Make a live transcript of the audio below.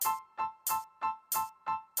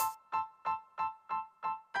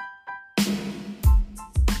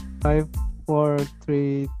Five, four,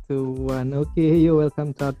 three, two, one. Okay, you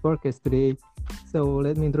welcome to our podcast today. So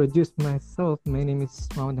let me introduce myself. My name is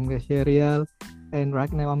Hamka, and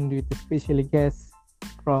right now I'm with a special guest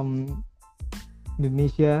from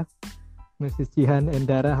Indonesia, Mrs. Jihan and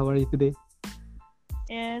Dara. How are you today?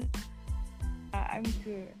 Yes, I'm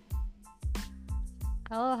good.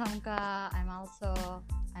 Hello Hamka,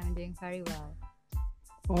 I'm doing very well.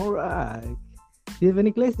 All right. Do you have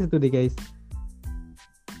any classes today, guys?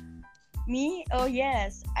 Me? Oh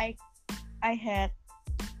yes, I had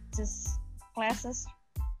just classes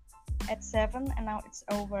at 7 and now it's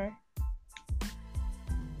over.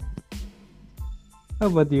 How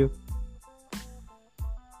about you?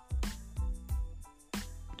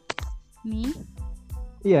 Me?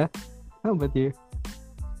 Yeah. How about you?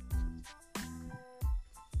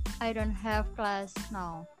 I don't have class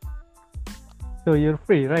now. So you're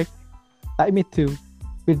free, right? Like me too.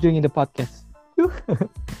 We're doing the podcast.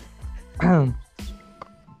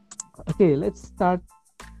 Okay, let's start.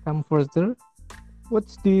 Come further. What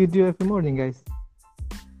do you do every morning, guys?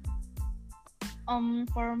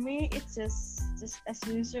 For me it's just as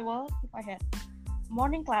usual. If I had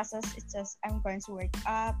morning classes, it's just I'm going to wake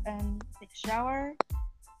up and take a shower,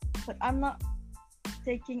 but I'm not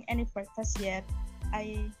taking any breakfast yet.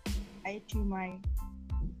 I I do my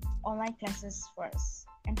online classes first.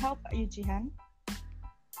 And how about you, Jihan?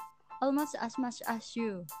 Almost as much as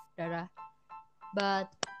you, Dara.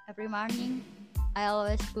 But every morning, I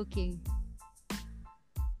always cooking.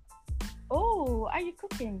 Oh, are you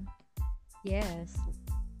cooking? Yes,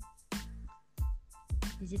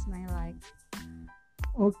 this is my life.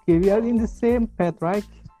 Okay, we are in the Oh, same path, right?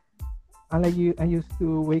 Unlike you, I used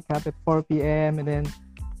to wake up at 4 p.m. and then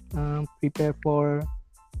prepare for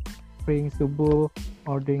praying subuh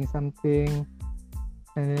or doing something.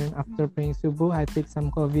 And then after mm, praying subuh, I take some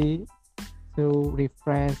coffee to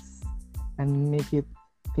refresh and make it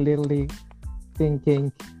clearly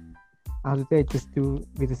thinking. After that, just do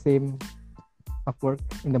with the same of work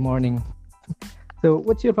in the morning. So,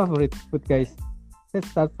 what's your favorite food, guys? Let's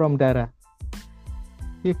start from Dara.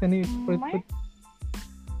 Do you have any favorite my food?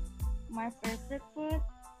 my favorite food,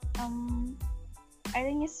 um, I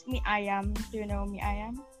think it's mie ayam. Do you know mie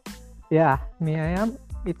ayam? Yeah, me I am.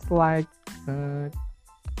 It's like uh,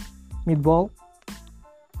 meatball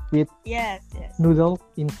with Yes, yes, noodle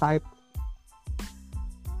inside.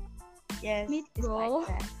 yes. It's like Meatball.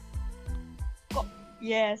 that.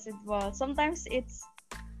 Yes, it was. Sometimes it's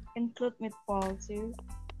include meatball too.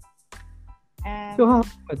 So, how Um,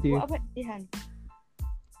 about you, what about Jihan?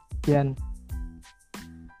 Jan?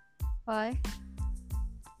 Why?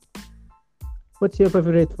 What's your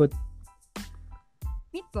favorite food?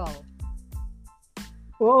 Meatball.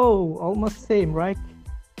 Oh, almost same, right?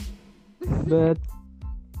 But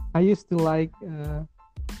I used to like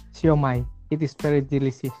siomai. It is very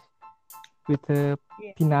delicious with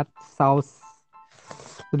Yeah. peanut sauce.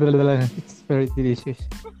 It's very delicious.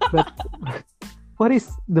 But what is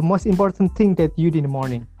the most important thing that you do in the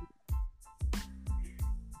morning?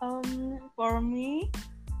 For me,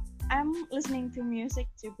 I'm listening to music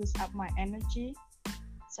to boost up my energy,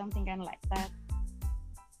 something kind of like that.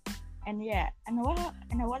 And yeah, and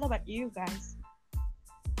what about you guys?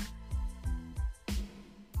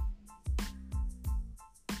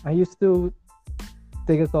 I used to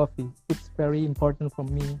take a coffee. It's very important for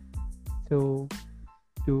me to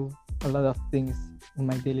do a lot of things in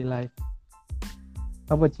my daily life.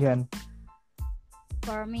 How about you, Han?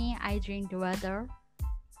 For me, I drink the water,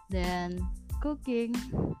 then cooking.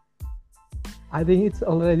 I think it's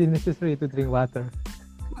already necessary to drink water.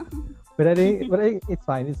 But I think it's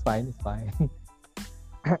fine. It's fine. It's fine.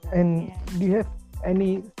 And Yeah. do you have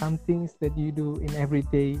any some things that you do in every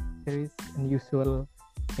day? There is unusual.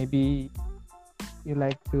 Maybe you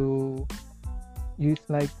like to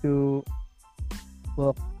like to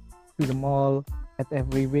walk to the mall at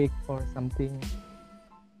every week or something.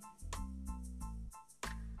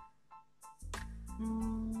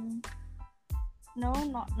 Mm, no,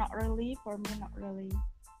 not really. For me, not really.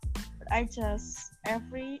 But I just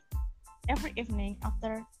every evening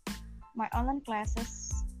after my online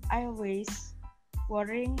classes, I always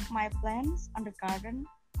watering my plants on the garden,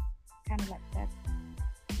 kind of like that.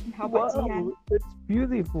 And how about Wow, Jihan? that's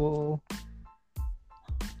beautiful.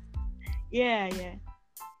 Yeah, yeah.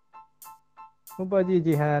 How about you,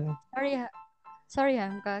 Jihan? Sorry, sorry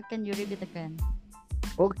Hamka, can you repeat again?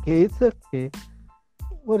 Okay, it's okay.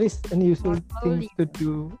 What is More unusual things slowly. to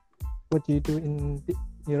do? What you do in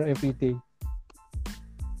your everyday?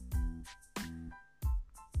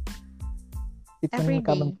 It's Every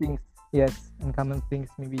uncommon day. things. Yes, uncommon things.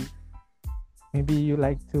 Maybe you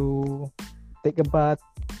like to take a bath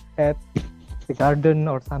at the garden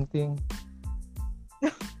or something.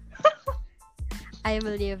 I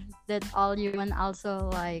believe that all human also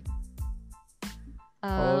like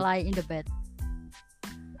Or lie in the bed.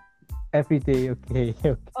 every day, okay.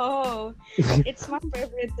 Oh, it's my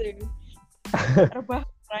favorite too. Rebahan,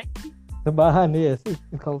 right? Rebahan, yes, it's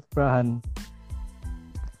called rebahan.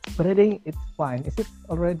 But I think it's fine. Is it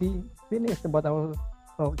already finished about our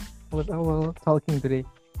talk, about our talking today?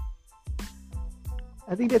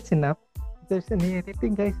 I think that's enough. If there's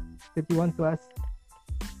anything, guys, that you want to ask?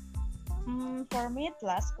 For me, the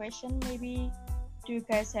last question maybe. Do you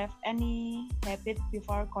guys have any habit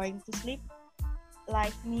before going to sleep?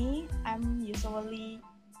 Like me, I'm usually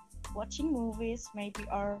watching movies, maybe,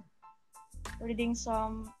 or reading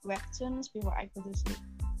some webtoons before I go to sleep.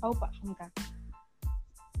 How about Hamka?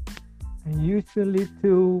 I usually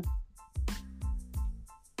to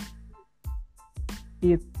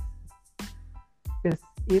eat, just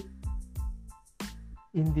eat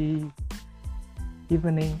in the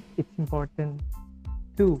evening. It's important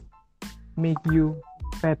to make you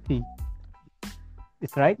fatty.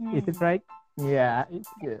 It's right? Is it right? Yeah, it's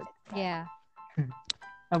good. Yeah.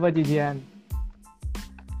 How about you, Dian?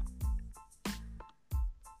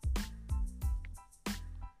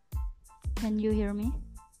 Can you hear me?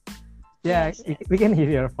 Yeah, Yes, yes. we can hear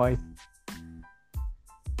your voice.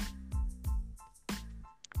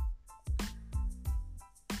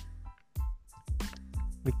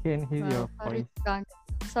 We can hear your Sorry, voice.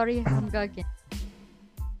 Sorry, Hamka again.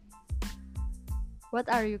 What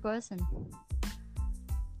are your question?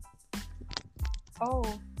 Oh,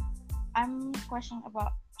 I'm questioning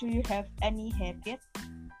about, do you have any habit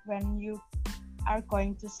when you are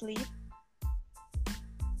going to sleep?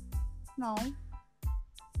 No.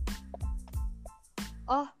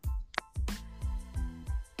 Oh,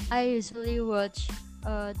 I usually watch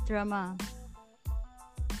drama.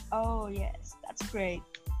 Oh, yes, that's great.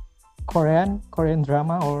 Korean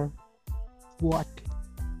drama or what?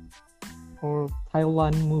 Or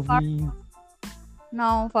Thailand movies?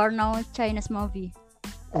 No, for now, Chinese movie.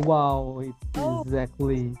 Wow, it's Oh.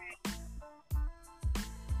 exactly.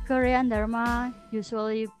 Korean drama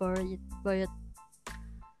usually but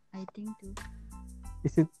I think too.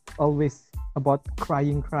 Is it always about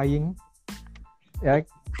crying? Yeah.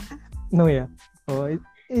 No, yeah. Oh,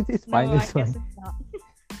 it's No, fine. I It's guess fine. it's not.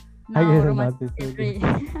 I No, guess not. romantic It's okay.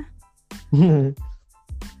 comedy.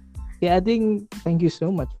 Yeah, I think thank you so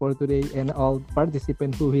much for today and all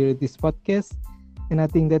participants who hear this podcast. And I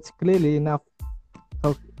think that's clearly enough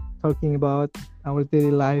talking about our daily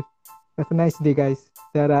life. Have a nice day, guys.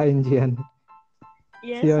 Sarah and Jian.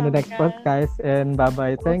 See Yes, you on the next Hamka. podcast and bye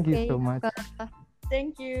bye. Thank you Okay, so much. Hamka.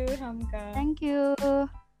 Thank you, Hamka. Thank you.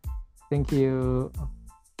 Thank you.